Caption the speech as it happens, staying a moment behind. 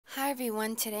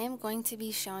everyone, today I'm going to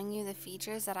be showing you the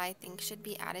features that I think should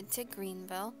be added to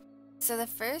Greenville. So the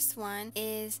first one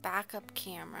is backup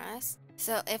cameras.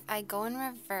 So if I go in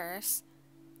reverse,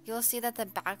 you'll see that the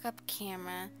backup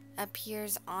camera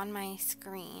appears on my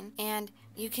screen and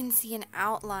you can see an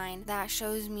outline that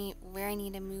shows me where I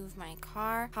need to move my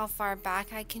car, how far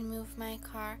back I can move my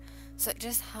car. So it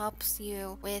just helps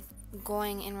you with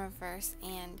going in reverse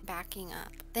and backing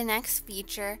up. The next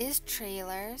feature is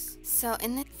trailers. So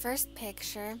in the first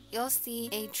picture, you'll see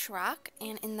a truck,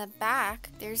 and in the back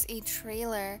there's a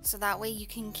trailer, so that way you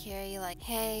can carry like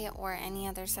hay or any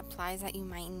other supplies that you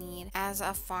might need as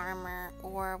a farmer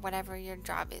or whatever your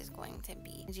job is going to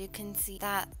be. As you can see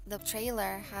that the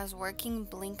trailer has working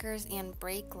blinkers and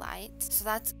brake lights, so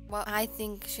that's what I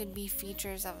think should be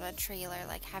features of a trailer,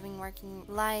 like having working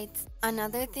lights.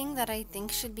 Another thing that I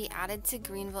think should be added to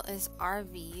Greenville is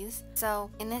RVs. So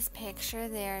in this picture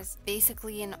there's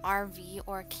basically an RV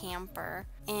or camper,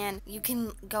 and you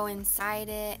can go inside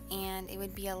it and it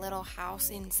would be a little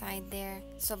house inside there.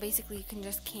 So basically you can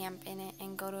just camp in it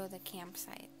and go to the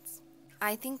campsites.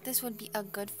 I think this would be a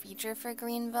good feature for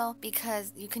Greenville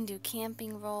because you can do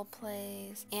camping role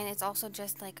plays, and it's also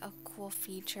just like a cool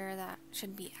feature that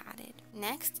should be added.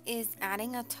 Next is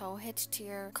adding a tow hitch to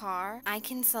your car. I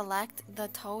can select the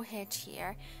tow hitch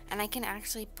here and I can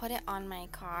actually put it on my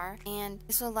car, and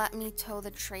this will let me tow the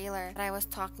trailer that I was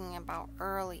talking about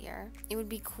earlier. It would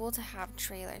be cool to have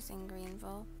trailers in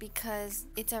Greenville because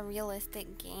it's a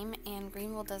realistic game and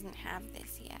Greenville doesn't have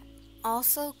this yet.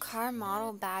 Also, car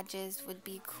model badges would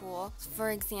be cool. For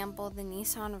example, the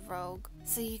Nissan Rogue.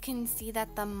 So you can see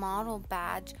that the model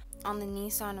badge on the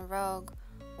Nissan Rogue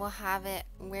will have it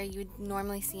where you'd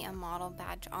normally see a model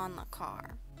badge on the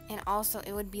car. And also,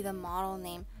 it would be the model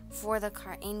name for the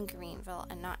car in Greenville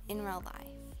and not in real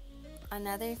life.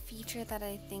 Another feature that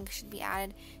I think should be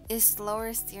added is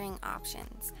slower steering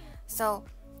options. So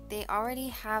they already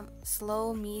have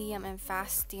slow, medium, and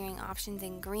fast steering options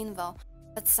in Greenville,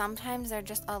 but sometimes they're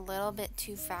just a little bit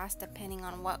too fast depending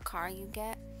on what car you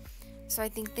get. So I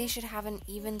think they should have an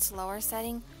even slower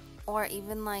setting, or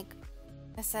even like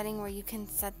a setting where you can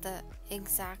set the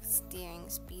exact steering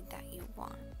speed that you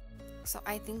want. So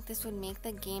I think this would make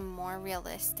the game more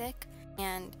realistic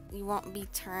and you won't be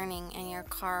turning and your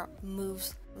car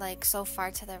moves like so far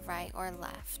to the right or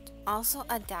left. Also,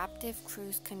 adaptive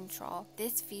cruise control.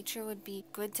 This feature would be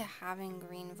good to have in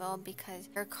Greenville because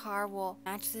your car will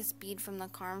match the speed from the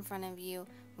car in front of you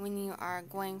when you are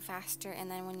going faster and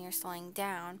then when you're slowing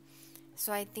down.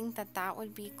 So I think that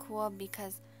would be cool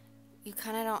because you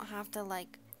kind of don't have to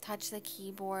like touch the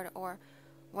keyboard or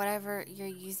whatever you're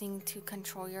using to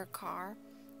control your car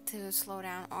to slow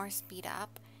down or speed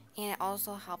up. And it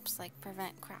also helps like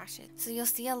prevent crashes. So you'll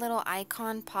see a little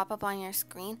icon pop up on your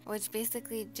screen, which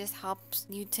basically just helps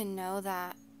you to know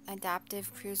that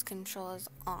adaptive cruise control is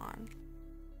on.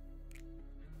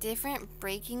 Different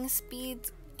braking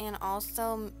speeds and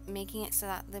also making it so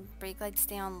that the brake lights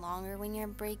stay on longer when you're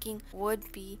braking would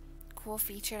be a cool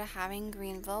feature to have in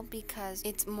Greenville because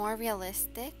it's more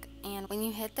realistic. And when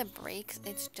you hit the brakes,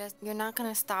 it's just, you're not going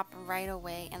to stop right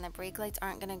away and the brake lights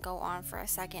aren't going to go on for a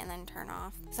second and then turn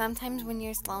off. Sometimes when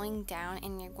you're slowing down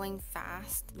and you're going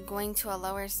fast, going to a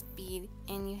lower speed,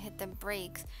 and you hit the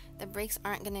brakes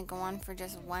aren't going to go on for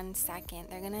just 1 second.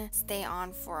 They're going to stay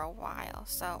on for a while.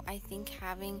 So I think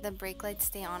having the brake lights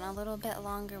stay on a little bit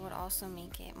longer would also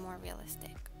make it more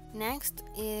realistic. Next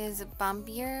is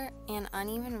bumpier and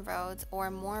uneven roads,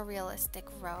 or more realistic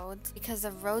roads, because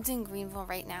the roads in Greenville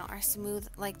right now are smooth,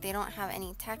 like they don't have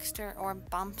any texture or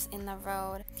bumps in the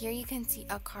road. Here you can see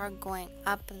a car going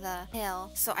up the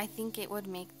hill, so I think it would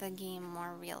make the game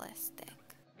more realistic.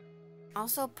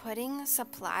 Also, putting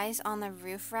supplies on the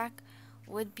roof rack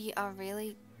would be a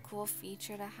really cool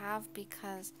feature to have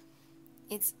because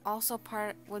it's also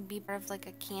would be part of like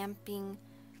a camping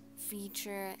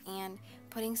feature, and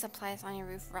putting supplies on your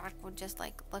roof rack would just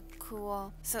like look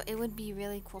cool. So it would be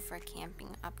really cool for a camping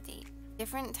update.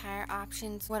 Different tire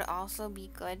options would also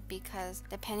be good because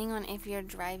depending on if you're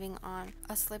driving on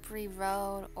a slippery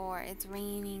road or it's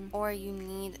raining or you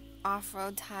need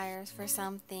off-road tires for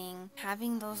something,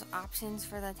 having those options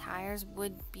for the tires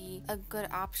would be a good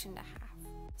option to have.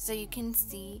 So you can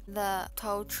see the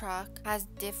tow truck has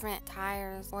different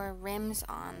tires or rims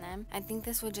on them. I think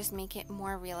this would just make it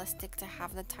more realistic to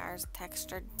have the tires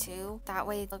textured too. That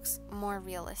way it looks more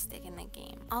realistic in the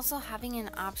game. Also, having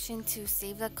an option to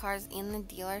save the cars in the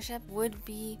dealership would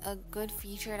be a good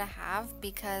feature to have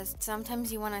because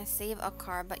sometimes you want to save a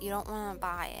car but you don't want to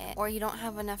buy it, or you don't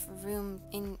have enough room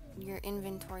in your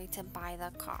inventory to buy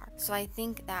the car. So I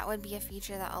think that would be a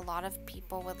feature that a lot of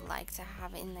people would like to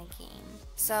have in the game.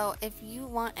 So if you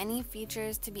want any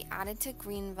features to be added to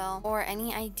Greenville or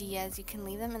any ideas, you can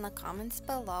leave them in the comments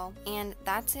below. And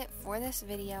that's it for this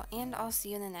video, and I'll see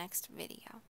you in the next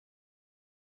video.